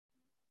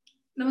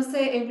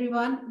Namaste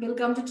everyone.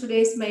 Welcome to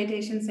today's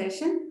meditation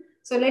session.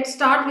 So let's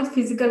start with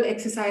physical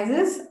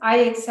exercises, eye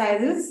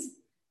exercises,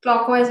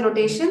 clockwise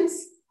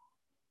rotations.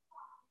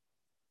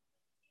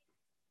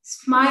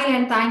 Smile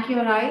and thank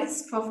your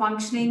eyes for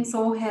functioning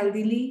so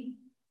healthily.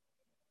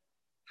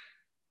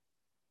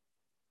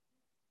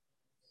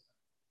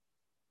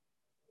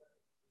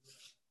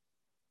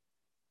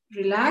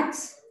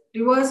 Relax,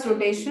 reverse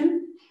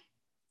rotation.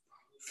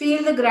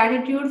 Feel the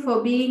gratitude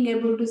for being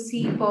able to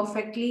see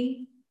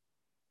perfectly.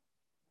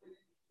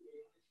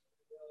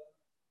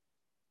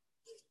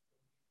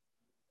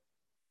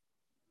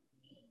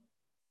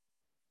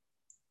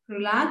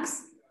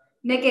 Relax.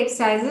 Neck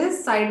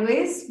exercises,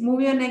 sideways.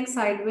 Move your neck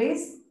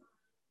sideways.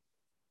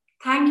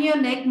 Thank your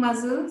neck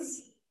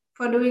muscles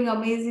for doing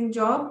amazing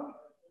job.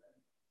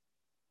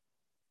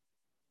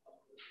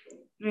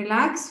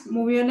 Relax.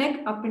 Move your neck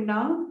up and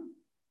down.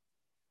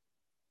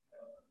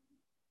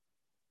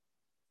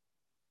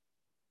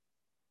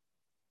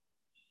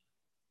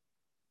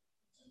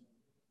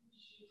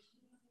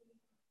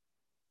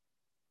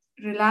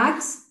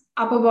 Relax.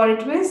 Upper body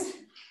twist.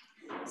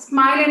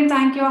 Smile and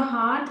thank your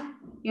heart,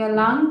 your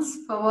lungs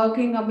for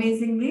working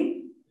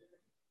amazingly.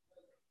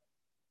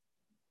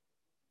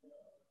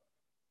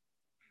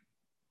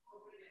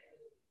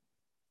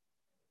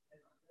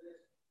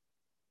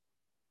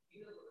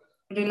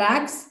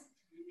 Relax.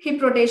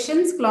 Hip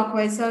rotations,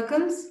 clockwise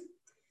circles.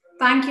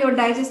 Thank your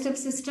digestive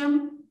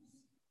system.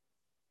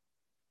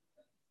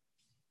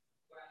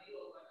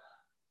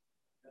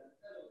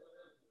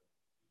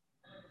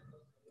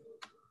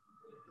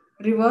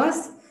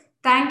 Reverse.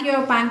 Thank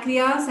your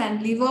pancreas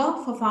and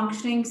liver for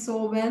functioning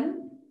so well.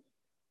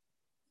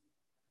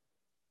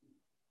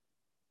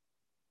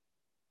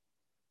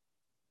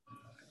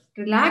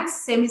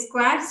 Relax. Semi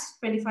squats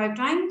 25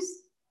 times.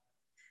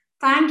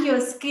 Thank your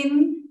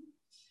skin,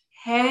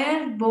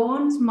 hair,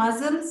 bones,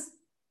 muscles,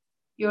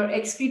 your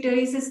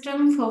excretory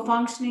system for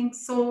functioning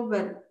so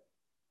well.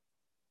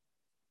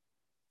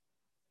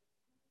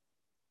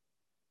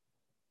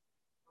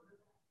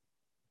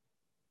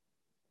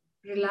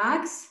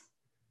 Relax.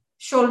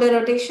 Shoulder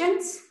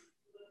rotations.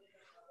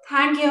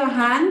 Thank your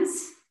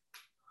hands.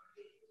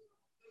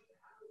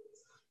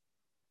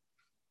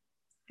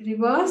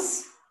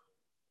 Reverse.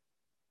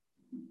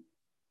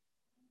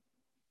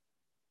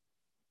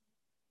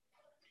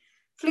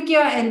 Flick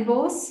your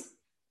elbows.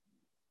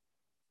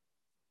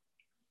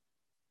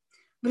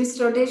 Wrist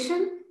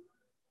rotation.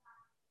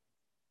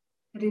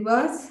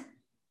 Reverse.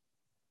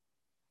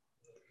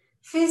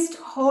 Fist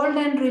hold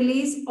and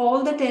release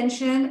all the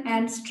tension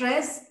and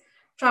stress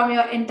from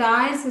your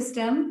entire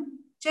system.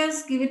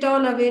 Just give it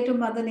all away to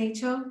Mother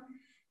Nature.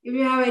 If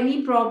you have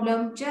any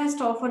problem,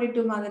 just offer it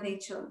to Mother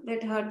Nature.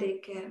 Let her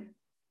take care.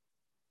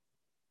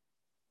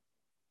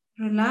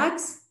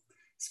 Relax.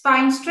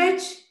 Spine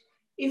stretch.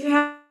 If you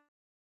have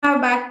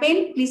back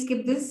pain, please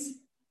skip this.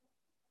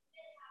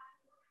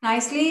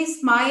 Nicely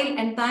smile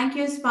and thank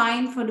your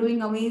spine for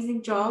doing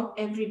amazing job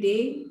every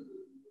day.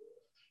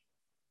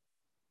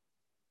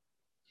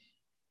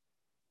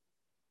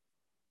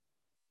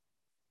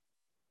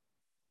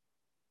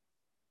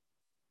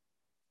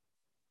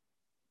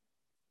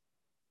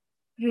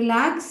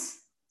 Relax.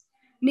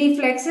 Knee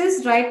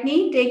flexes, right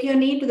knee, take your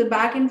knee to the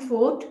back and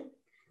forth.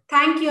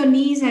 Thank your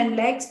knees and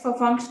legs for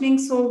functioning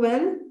so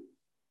well.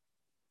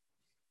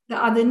 The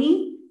other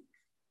knee.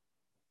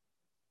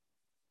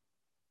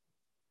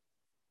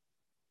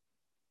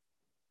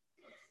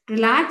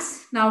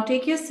 Relax. Now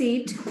take your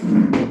seat.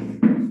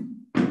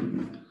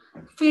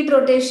 Feet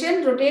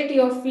rotation, rotate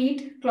your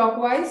feet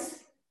clockwise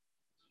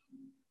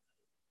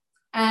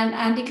and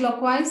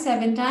anti-clockwise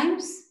 7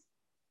 times.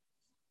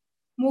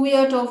 Move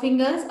your toe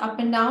fingers up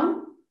and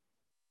down.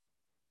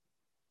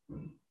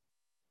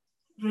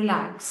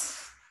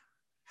 Relax.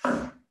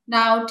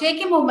 Now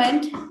take a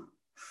moment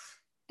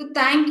to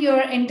thank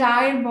your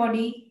entire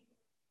body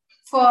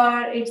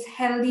for its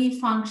healthy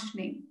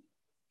functioning.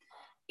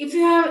 If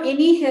you have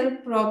any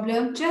health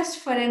problem, just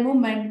for a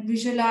moment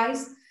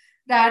visualize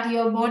that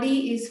your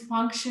body is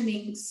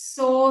functioning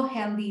so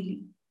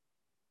healthily.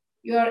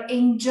 You are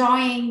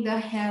enjoying the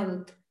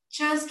health.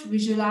 Just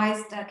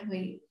visualize that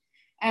way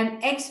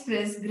and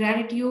express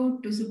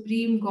gratitude to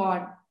Supreme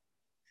God.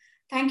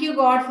 Thank you,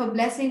 God, for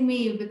blessing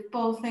me with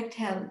perfect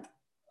health.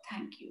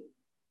 Thank you.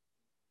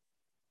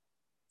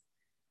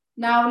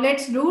 Now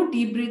let's do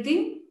deep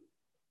breathing.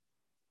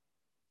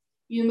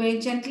 You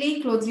may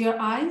gently close your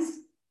eyes.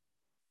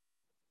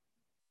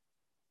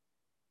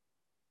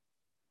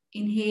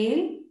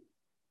 Inhale,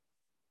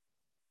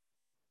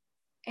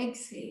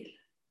 exhale.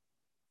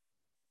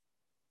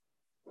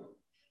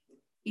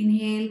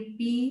 Inhale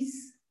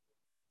peace.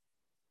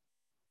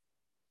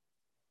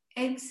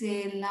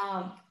 Exhale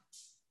love.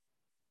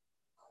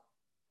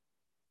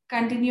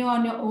 Continue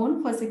on your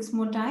own for 6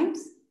 more times.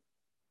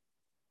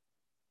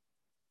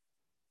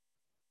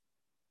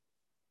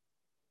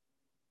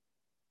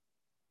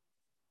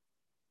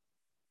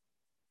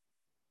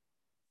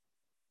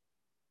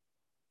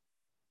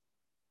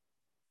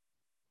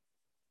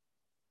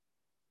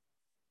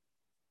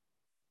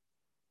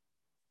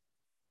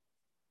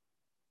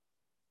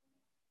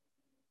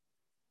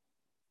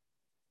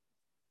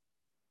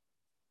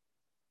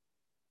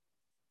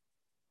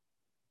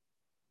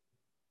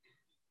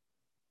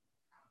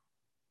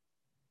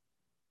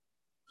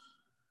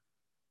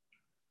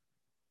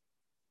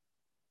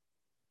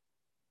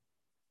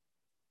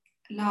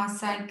 Last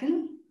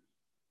cycle.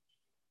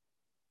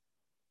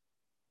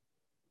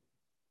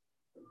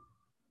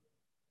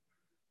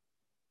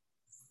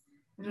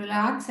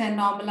 Relax and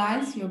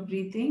normalize your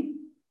breathing.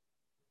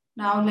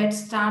 Now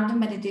let's start the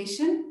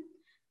meditation.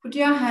 Put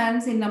your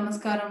hands in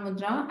Namaskara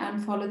Mudra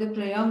and follow the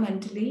prayer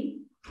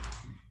mentally.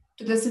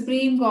 To the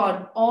Supreme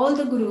God, all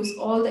the Gurus,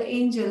 all the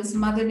angels,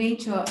 Mother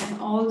Nature,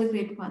 and all the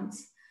great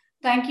ones.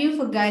 Thank you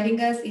for guiding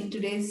us in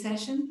today's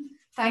session.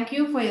 Thank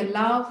you for your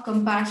love,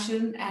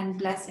 compassion, and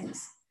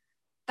blessings.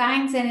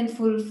 Thanks and in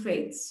full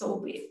faith, so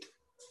be it.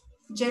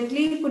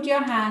 Gently put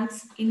your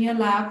hands in your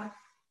lap.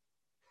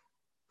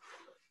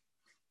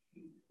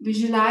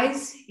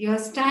 Visualize you're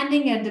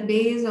standing at the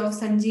base of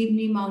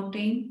Sanjeevani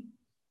mountain,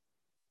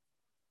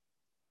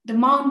 the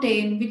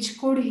mountain which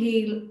could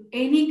heal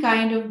any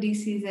kind of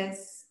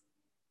diseases.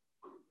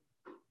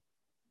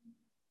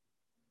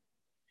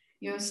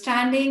 You're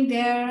standing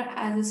there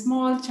as a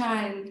small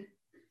child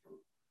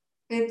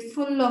with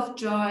full of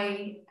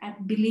joy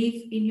and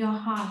belief in your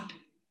heart.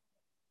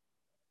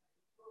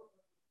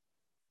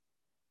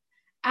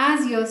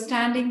 As you're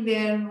standing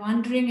there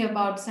wondering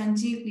about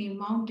Sanjeevani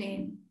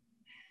mountain,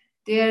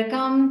 there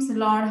comes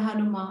Lord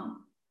Hanuman.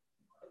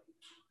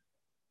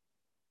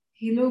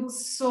 He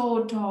looks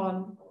so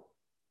tall,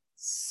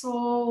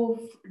 so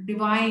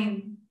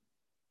divine,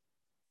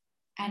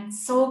 and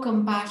so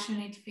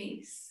compassionate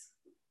face.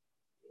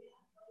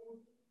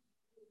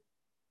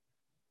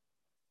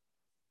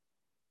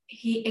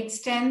 He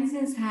extends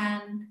his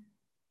hand,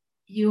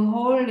 you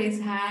hold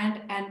his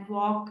hand and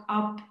walk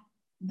up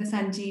the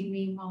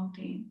Sanjeevani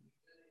mountain.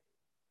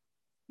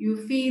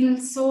 You feel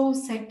so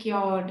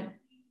secured.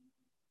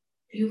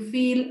 You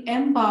feel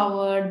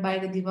empowered by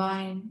the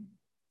divine.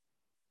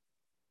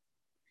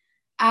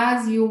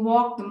 As you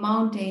walk the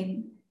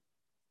mountain,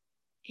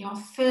 you're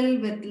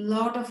filled with a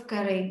lot of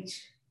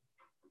courage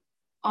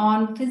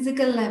on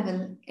physical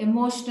level,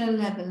 emotional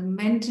level,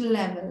 mental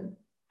level,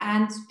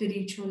 and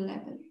spiritual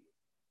level.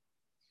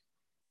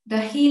 The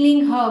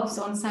healing herbs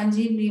on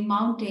Sanjeevani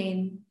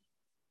mountain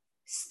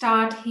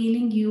start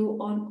healing you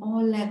on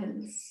all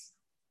levels.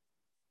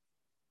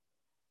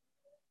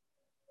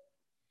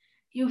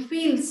 You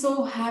feel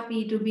so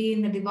happy to be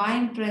in the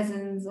divine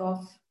presence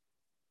of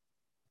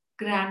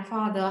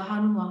Grandfather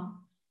Hanuman.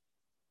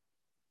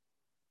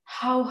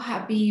 How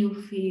happy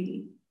you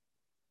feel.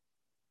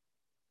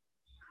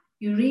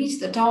 You reach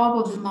the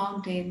top of the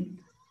mountain,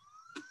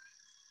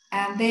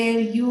 and there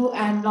you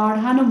and Lord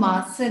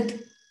Hanuman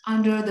sit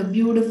under the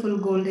beautiful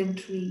golden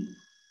tree.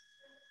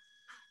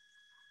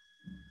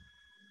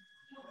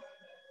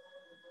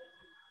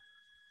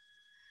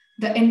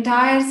 The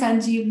entire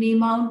Sanjeevani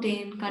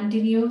mountain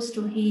continues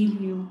to heal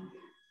you.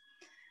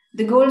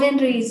 The golden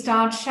tree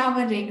starts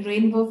showering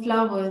rainbow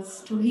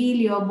flowers to heal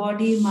your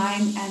body,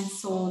 mind, and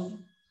soul.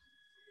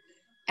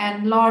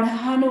 And Lord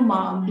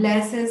Hanuman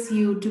blesses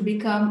you to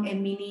become a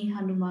mini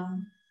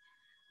Hanuman.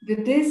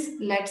 With this,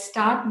 let's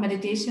start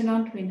meditation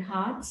on twin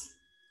hearts.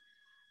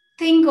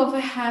 Think of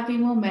a happy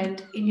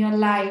moment in your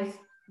life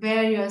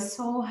where you're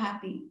so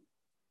happy.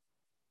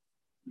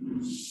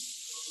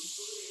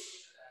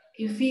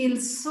 You feel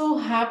so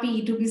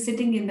happy to be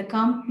sitting in the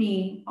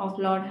company of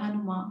Lord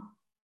Hanuman.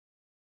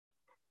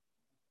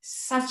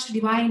 Such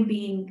divine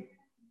being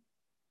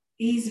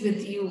is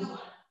with you.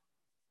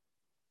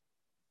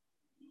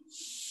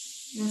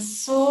 You're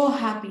so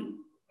happy.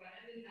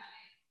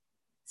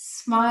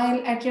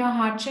 Smile at your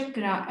heart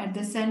chakra at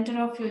the center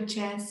of your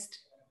chest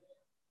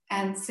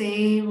and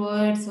say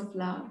words of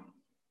love.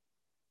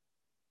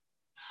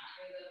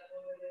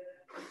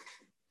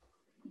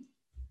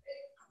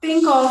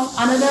 Think of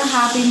another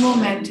happy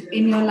moment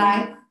in your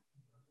life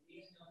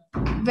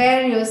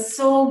where you're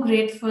so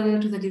grateful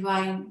to the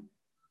divine.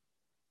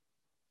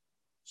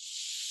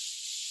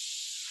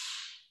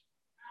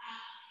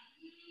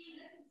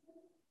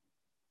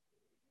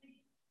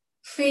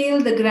 Feel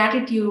the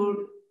gratitude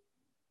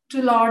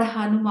to Lord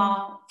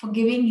Hanuman for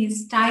giving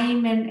his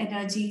time and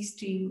energies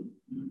to you.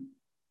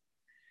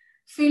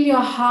 Fill your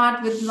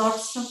heart with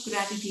lots of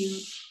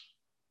gratitude.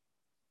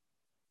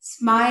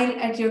 Smile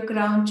at your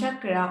crown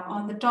chakra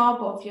on the top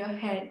of your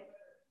head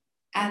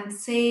and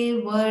say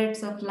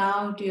words of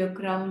love to your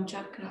crown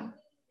chakra.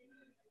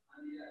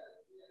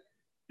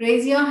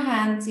 Raise your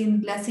hands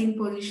in blessing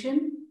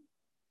position.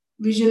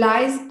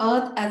 Visualize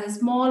earth as a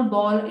small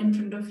ball in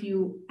front of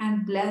you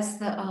and bless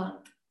the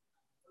earth.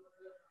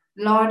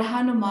 Lord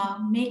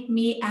Hanuman, make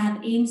me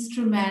an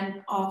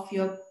instrument of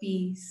your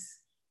peace.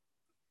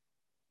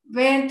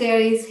 Where there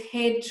is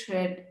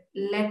hatred,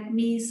 let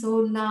me sow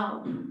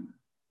love.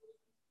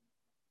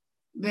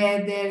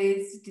 Where there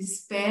is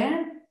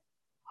despair,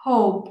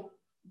 hope,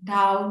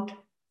 doubt,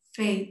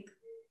 faith.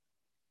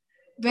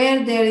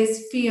 Where there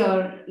is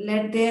fear,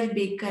 let there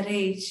be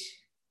courage.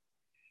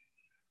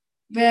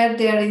 Where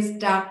there is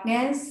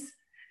darkness,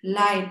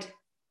 light,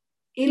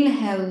 ill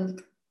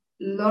health,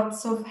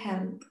 lots of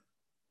health.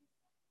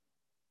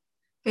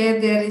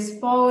 Where there is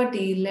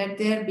poverty, let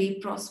there be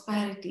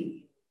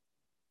prosperity.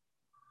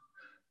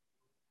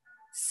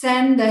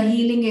 Send the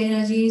healing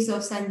energies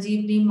of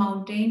Sanjeevani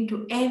Mountain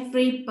to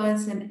every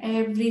person,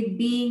 every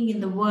being in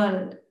the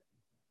world.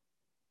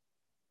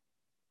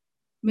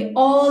 May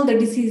all the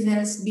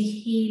diseases be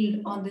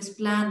healed on this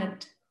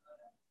planet.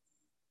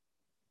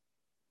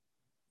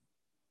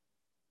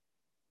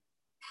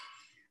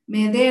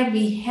 May there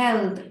be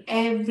health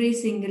every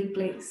single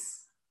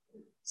place.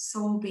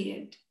 So be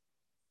it.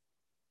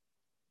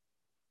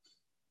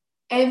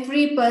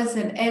 Every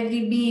person,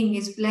 every being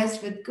is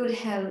blessed with good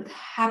health,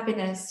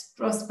 happiness,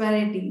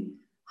 prosperity,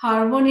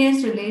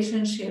 harmonious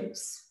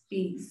relationships,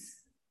 peace.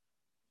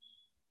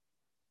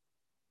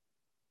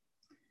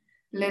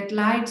 Let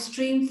light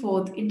stream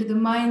forth into the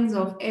minds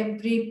of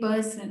every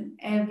person,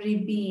 every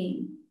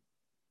being.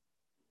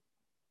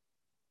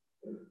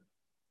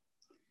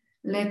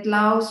 Let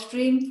love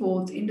stream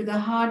forth into the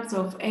hearts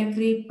of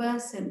every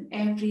person,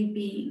 every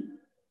being.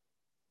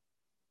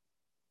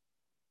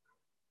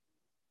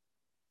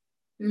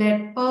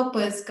 Let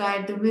purpose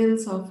guide the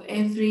wills of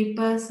every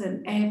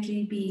person,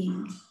 every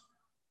being.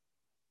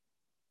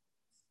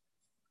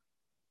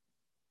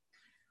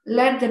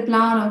 Let the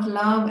plan of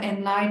love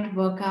and light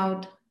work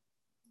out.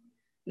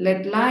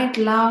 Let light,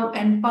 love,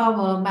 and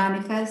power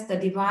manifest the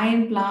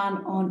divine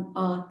plan on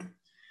earth.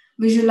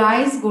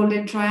 Visualize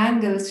golden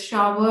triangles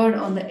showered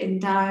on the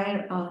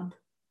entire earth.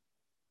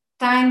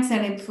 Thanks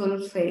and in full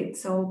faith,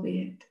 so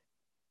be it.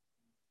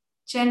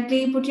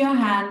 Gently put your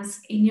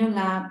hands in your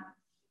lap.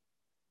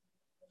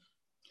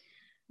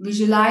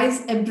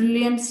 Visualize a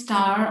brilliant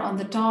star on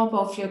the top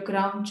of your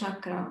crown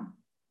chakra.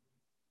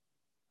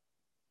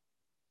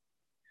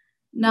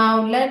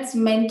 Now let's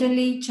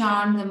mentally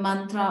chant the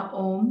mantra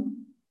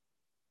Om.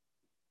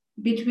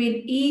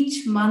 Between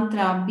each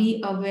mantra,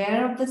 be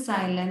aware of the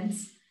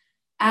silence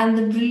and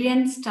the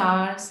brilliant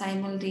star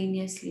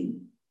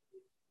simultaneously.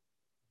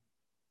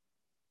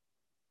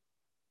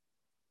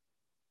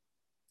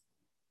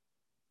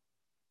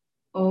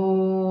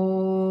 Om.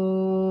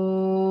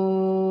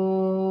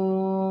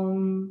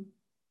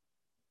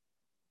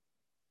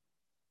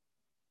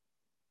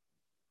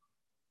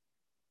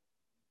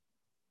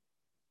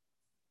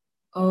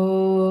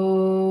 Om.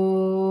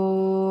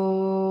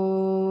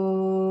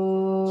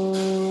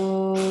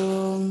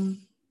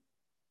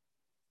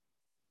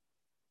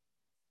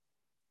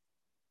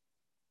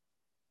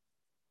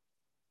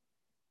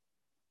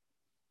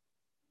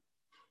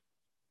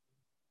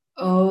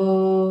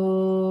 Om.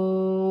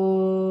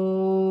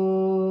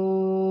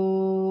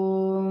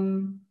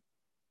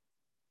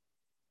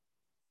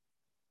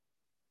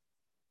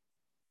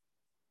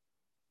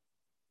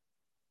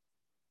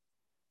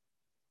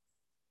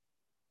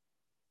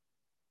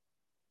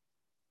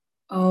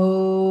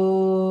 Om.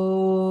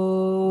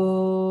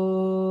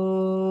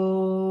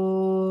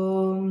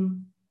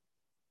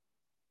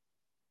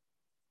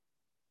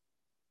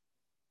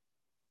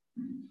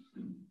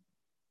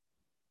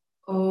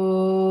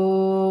 Om.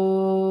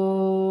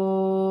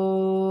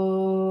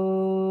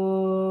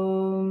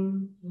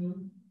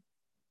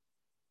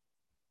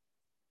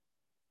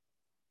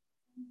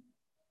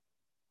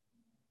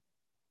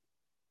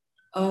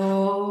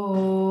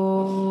 Om.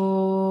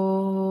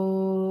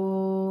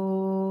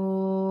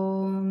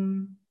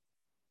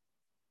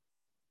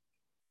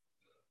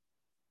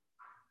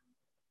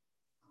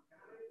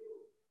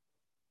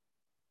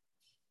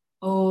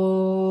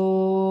 Om.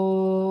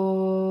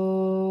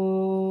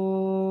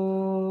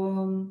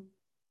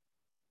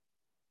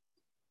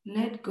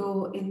 Let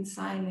go in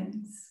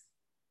silence.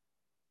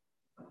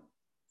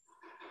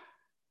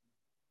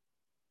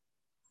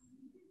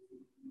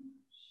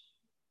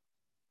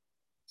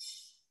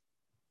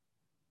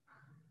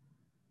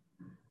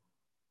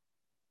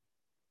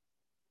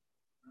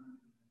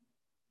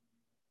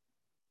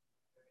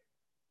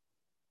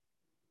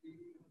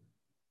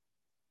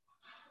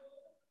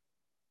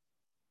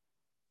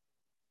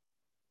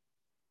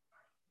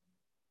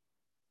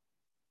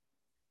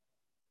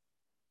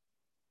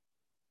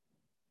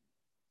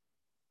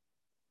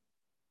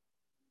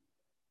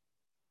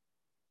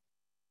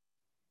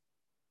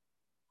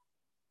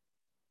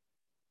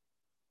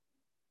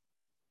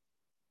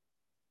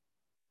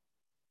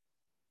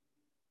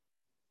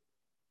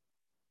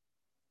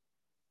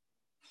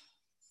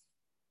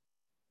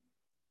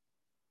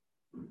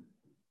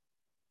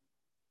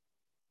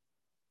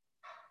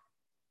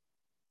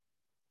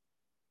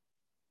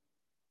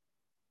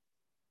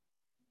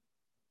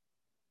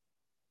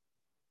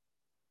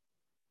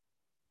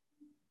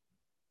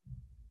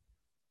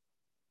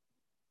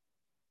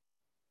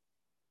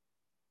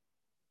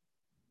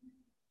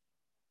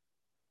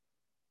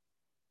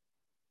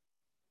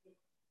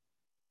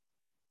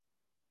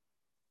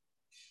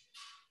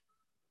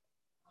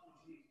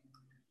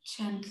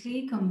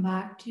 Gently come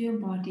back to your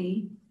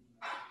body.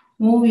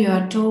 Move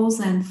your toes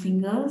and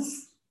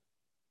fingers.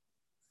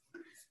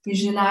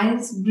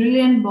 Visualize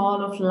brilliant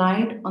ball of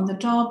light on the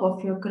top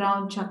of your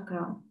crown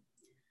chakra.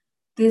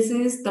 This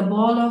is the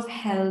ball of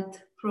health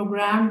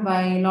programmed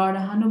by Lord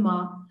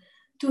Hanuma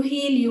to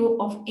heal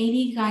you of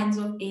any kinds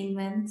of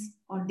ailments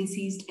or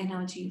diseased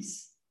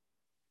energies.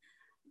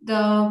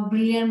 The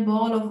brilliant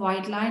ball of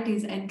white light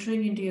is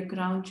entering into your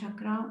crown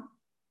chakra.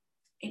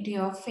 into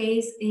your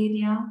face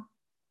area,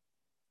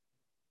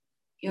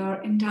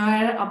 your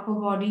entire upper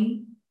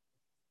body,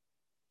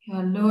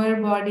 your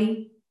lower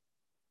body,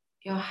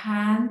 your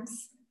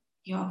hands,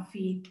 your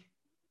feet.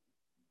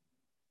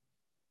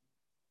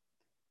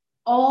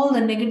 All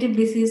the negative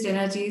diseased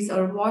energies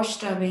are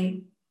washed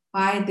away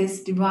by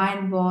this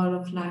divine ball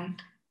of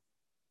light.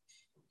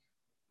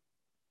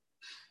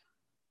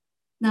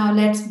 Now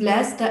let's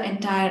bless the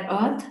entire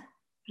earth.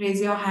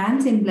 Raise your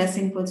hands in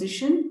blessing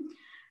position.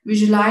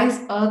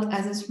 Visualize earth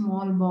as a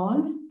small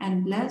ball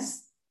and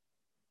bless.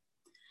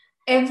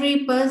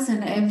 Every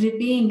person, every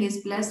being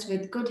is blessed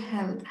with good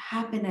health,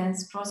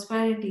 happiness,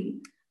 prosperity,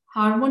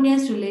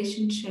 harmonious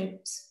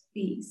relationships,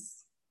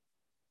 peace.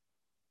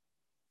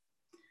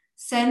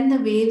 Send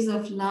the waves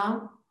of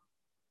love,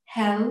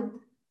 health,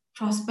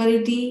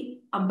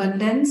 prosperity,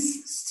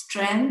 abundance,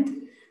 strength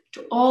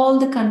to all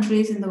the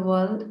countries in the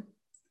world,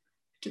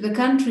 to the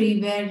country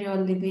where you're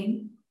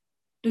living,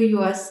 to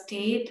your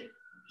state,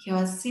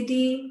 your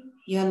city,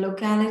 your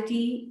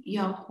locality,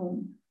 your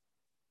home.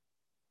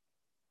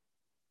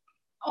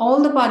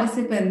 All the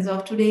participants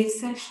of today's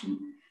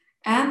session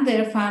and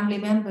their family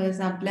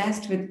members are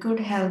blessed with good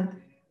health,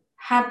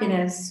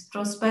 happiness,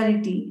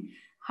 prosperity,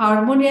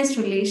 harmonious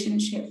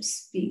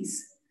relationships,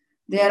 peace.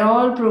 They are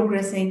all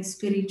progressing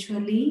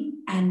spiritually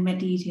and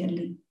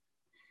materially.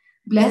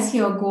 Bless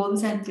your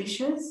goals and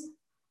wishes.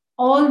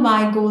 All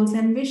my goals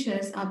and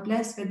wishes are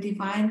blessed with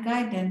divine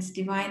guidance,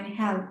 divine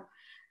help,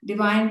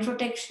 divine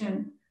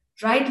protection,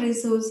 right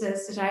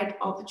resources, right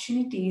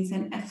opportunities,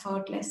 and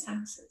effortless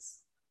success.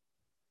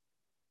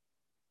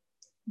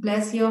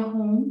 Bless your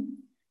home.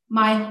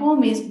 My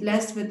home is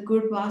blessed with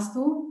good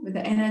Vastu, with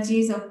the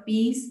energies of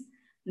peace,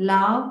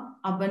 love,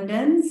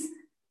 abundance,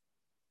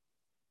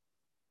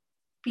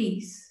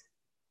 peace.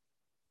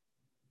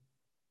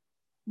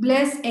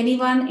 Bless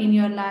anyone in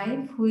your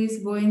life who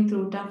is going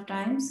through tough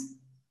times.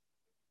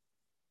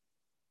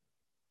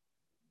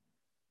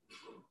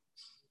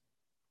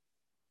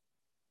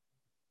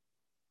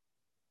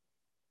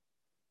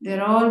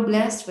 They're all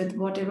blessed with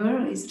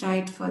whatever is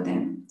right for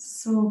them.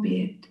 So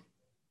be it.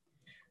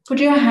 Put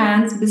your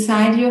hands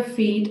beside your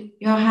feet,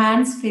 your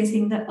hands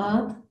facing the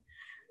earth.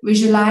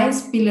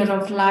 Visualize pillar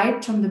of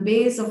light from the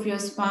base of your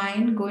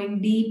spine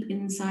going deep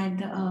inside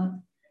the earth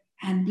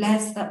and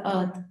bless the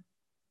earth.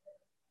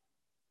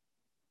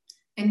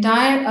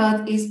 Entire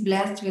earth is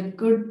blessed with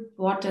good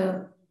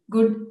water,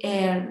 good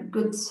air,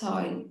 good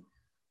soil.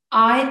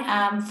 I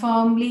am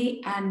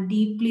firmly and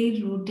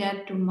deeply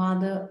rooted to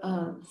Mother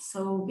Earth.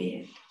 So be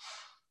it.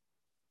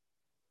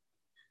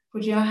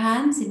 Put your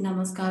hands in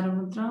Namaskara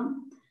Mudra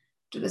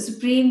to the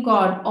Supreme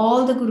God,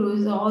 all the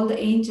Gurus, all the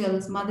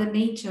angels, Mother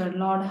Nature,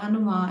 Lord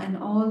Hanuma, and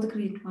all the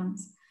great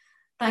ones.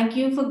 Thank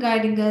you for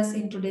guiding us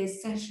in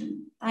today's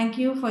session. Thank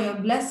you for your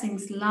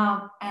blessings,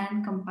 love,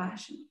 and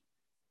compassion.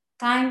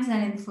 Thanks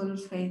and in full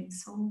faith,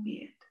 so be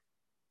it.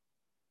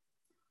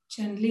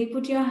 Gently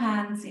put your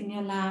hands in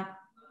your lap.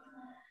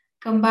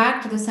 Come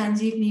back to the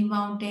Sanjeevani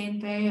mountain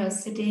where you're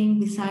sitting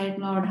beside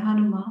Lord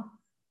Hanuma.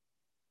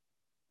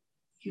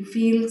 You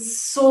feel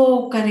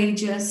so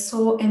courageous,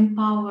 so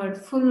empowered,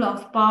 full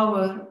of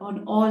power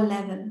on all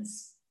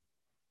levels.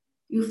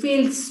 You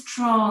feel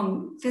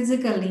strong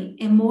physically,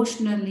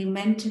 emotionally,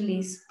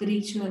 mentally,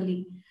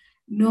 spiritually,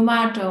 no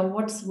matter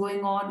what's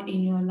going on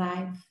in your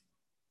life.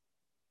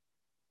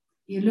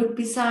 You look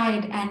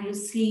beside and you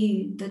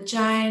see the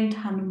giant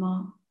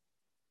Hanuma.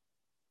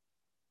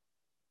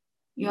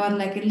 You are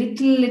like a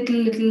little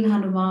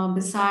Hanuma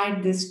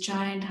beside this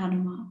giant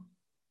Hanuma.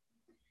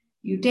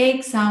 You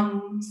take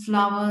some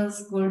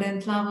flowers, golden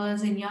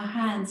flowers in your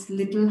hands,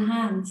 little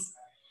hands,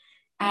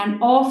 and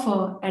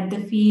offer at the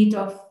feet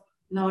of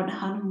Lord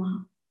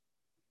Hanuma.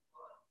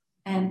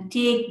 And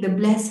take the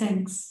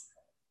blessings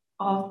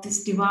of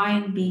this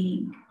divine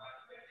being.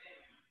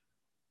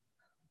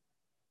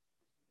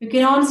 You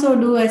can also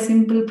do a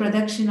simple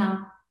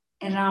pradakshina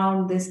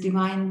around this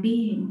divine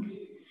being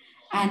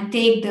and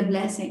take the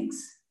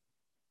blessings.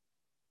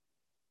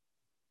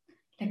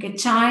 Like a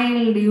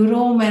child, you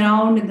roam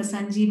around in the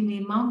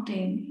Sanjeevani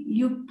mountain.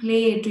 You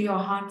play to your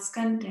heart's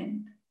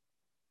content.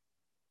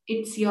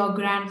 It's your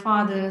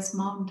grandfather's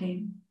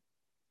mountain.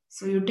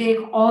 So you take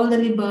all the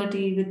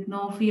liberty with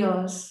no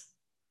fears.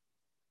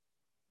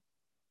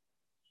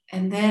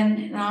 And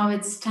then now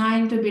it's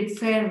time to bid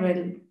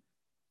farewell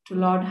to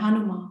Lord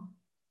Hanuma.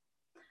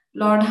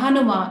 Lord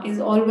Hanuma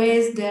is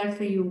always there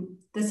for you.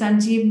 The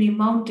Sanjeevani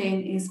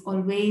mountain is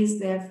always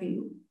there for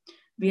you.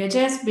 We are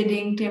just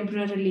bidding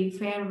temporarily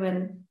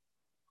farewell.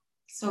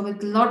 So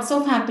with lots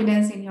of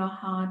happiness in your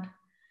heart,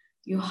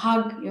 you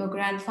hug your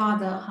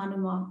grandfather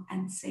Hanuma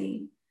and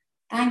say,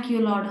 "Thank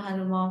you, Lord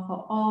Hanuma,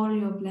 for all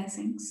your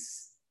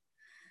blessings.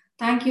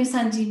 Thank you,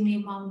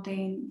 Sanjeevani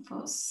mountain,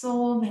 for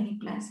so many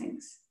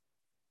blessings."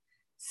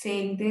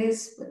 Saying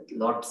this with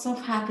lots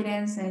of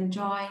happiness and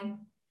joy,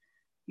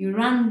 you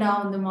run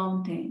down the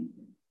mountain.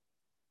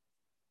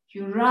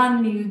 You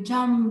run, you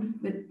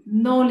jump with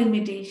no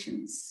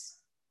limitations.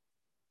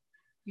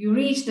 You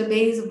reach the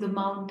base of the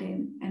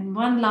mountain, and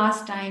one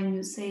last time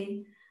you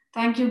say,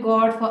 Thank you,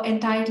 God, for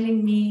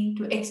entitling me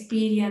to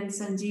experience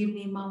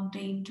Sanjeevani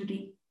Mountain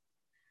today.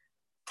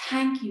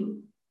 Thank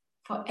you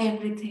for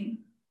everything.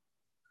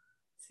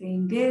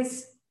 Saying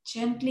this,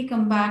 gently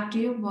come back to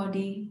your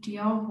body, to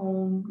your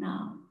home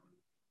now.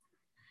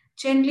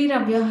 Gently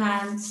rub your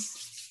hands.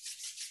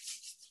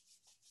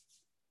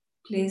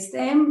 Place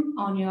them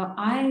on your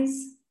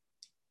eyes.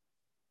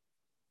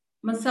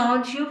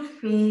 Massage your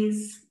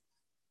face.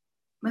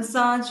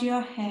 Massage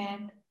your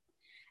head.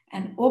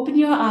 And open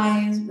your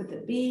eyes with a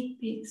big,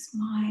 big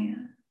smile.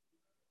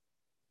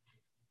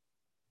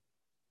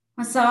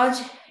 Massage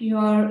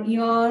your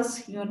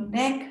ears, your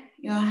neck,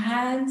 your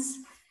hands,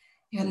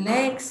 your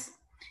legs,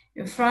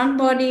 your front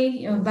body,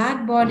 your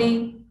back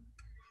body.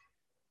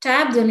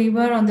 Tap the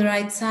liver on the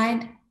right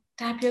side.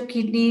 Tap your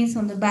kidneys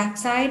on the back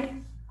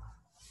side.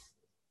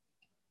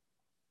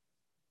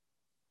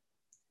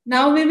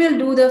 Now we will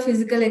do the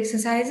physical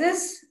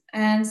exercises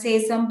and say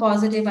some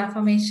positive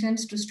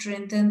affirmations to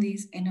strengthen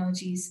these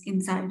energies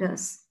inside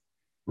us.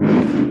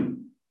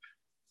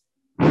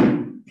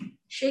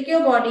 Shake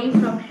your body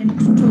from head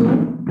to toe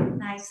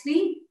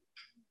nicely.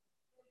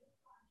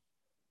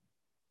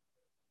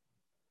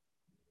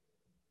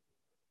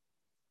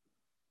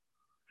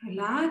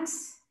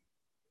 Relax.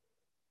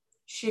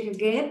 Shake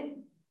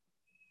again.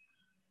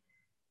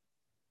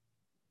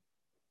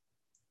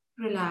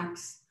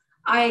 Relax.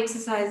 Eye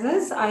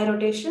exercises, eye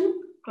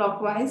rotation,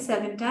 clockwise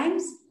 7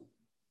 times.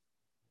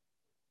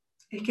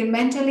 You can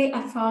mentally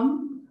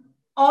affirm,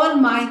 all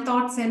my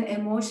thoughts and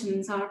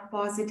emotions are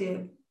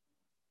positive.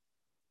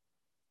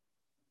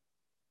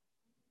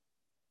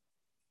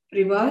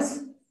 Reverse.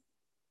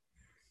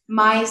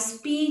 My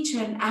speech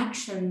and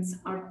actions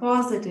are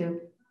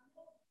positive.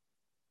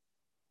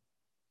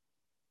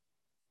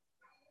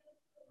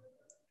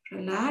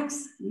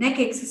 Relax. Neck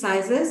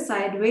exercises,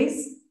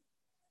 sideways.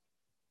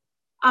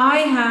 I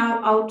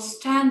have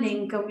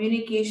outstanding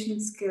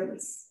communication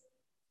skills.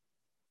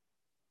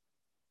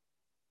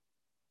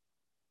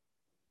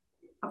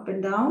 Up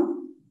and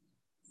down.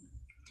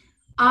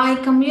 I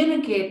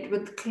communicate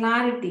with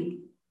clarity,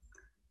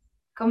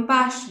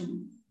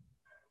 compassion,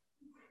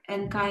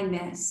 and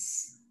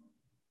kindness.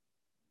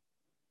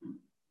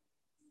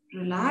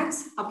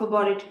 Relax. Upper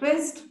body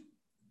twist.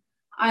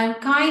 I am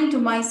kind to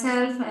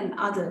myself and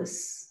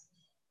others.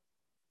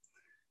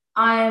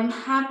 I am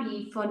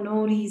happy for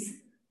no reason.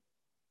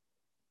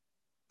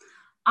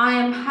 I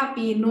am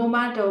happy no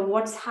matter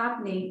what's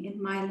happening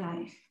in my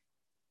life.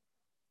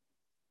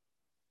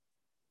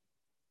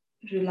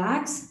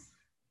 Relax.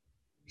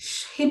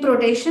 Hip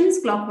rotations,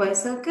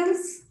 clockwise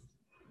circles.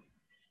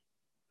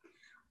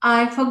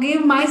 I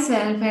forgive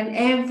myself and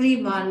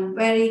everyone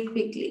very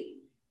quickly.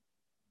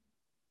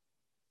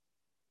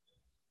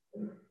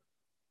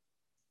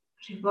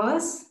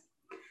 Reverse.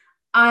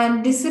 I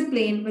am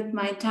disciplined with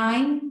my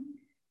time,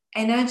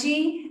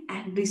 energy,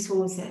 and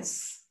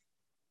resources.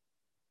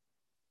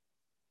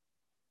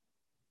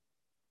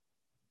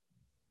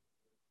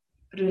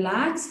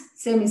 Relax.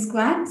 Semi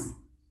squats.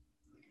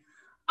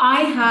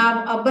 I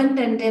have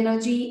abundant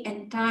energy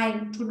and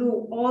time to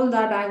do all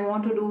that I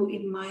want to do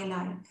in my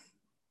life.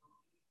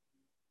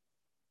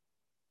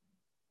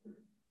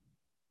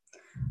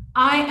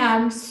 I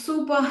am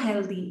super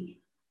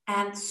healthy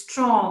and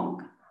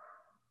strong.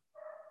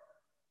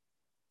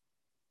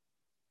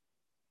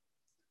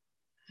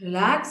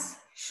 Relax,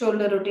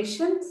 shoulder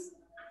rotations.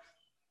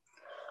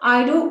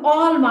 I do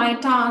all my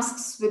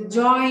tasks with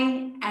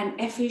joy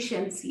and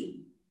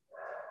efficiency.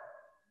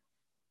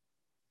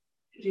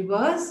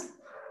 Reverse,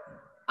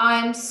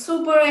 I am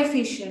super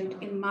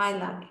efficient in my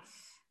life.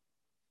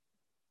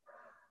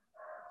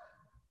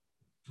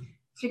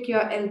 Flick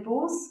your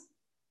elbows.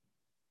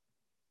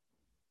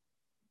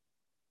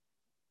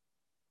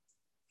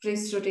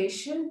 Wrist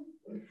rotation.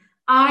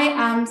 I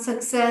am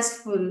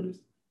successful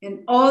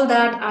in all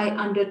that I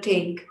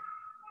undertake.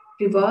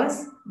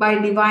 Reverse, by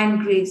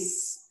divine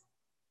grace.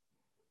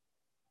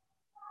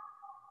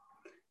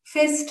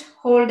 Fist,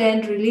 hold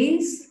and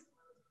release.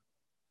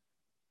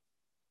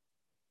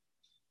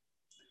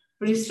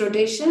 Wrist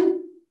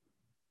rotation.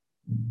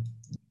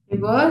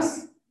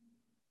 Reverse.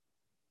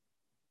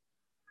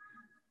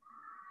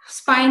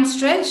 Spine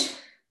stretch.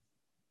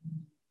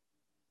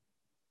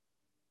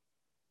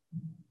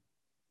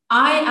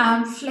 I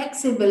am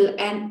flexible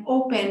and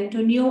open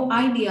to new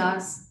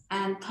ideas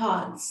and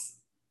thoughts.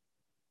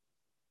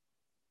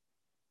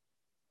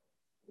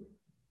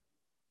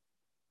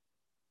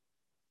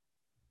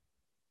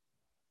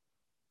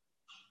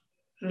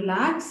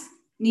 Relax.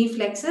 Knee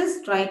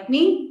flexes, right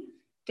knee.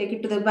 Take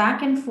it to the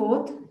back and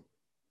forth.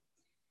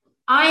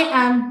 I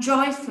am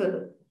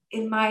joyful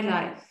in my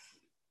life.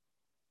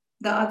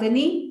 The other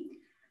knee.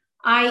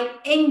 I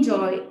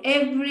enjoy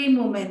every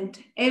moment,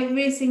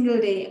 every single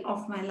day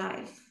of my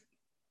life.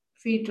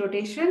 Feet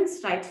rotations,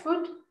 right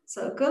foot,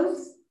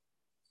 circles,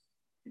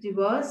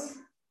 reverse,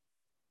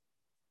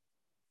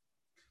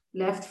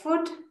 left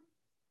foot,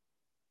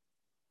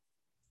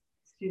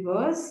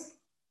 reverse.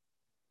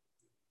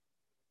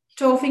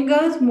 Toe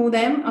fingers, move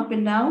them up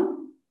and down.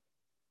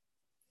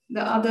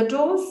 The other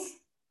toes.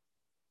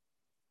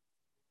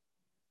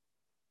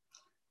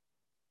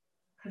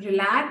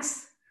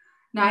 Relax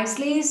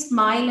nicely,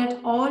 smile at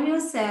all your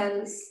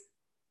cells,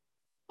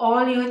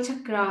 all your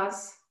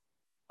chakras,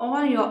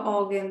 all your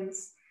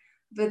organs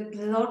with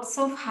lots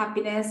of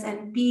happiness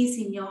and peace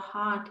in your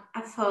heart.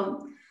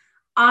 Affirm,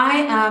 I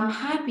am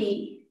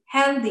happy,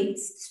 healthy,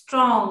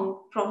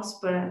 strong,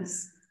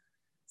 prosperous.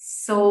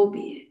 So be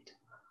it.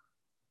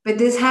 With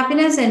this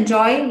happiness and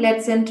joy,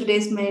 let's end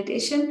today's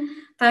meditation.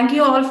 Thank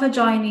you all for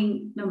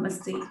joining.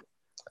 Namaste.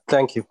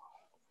 Thank you.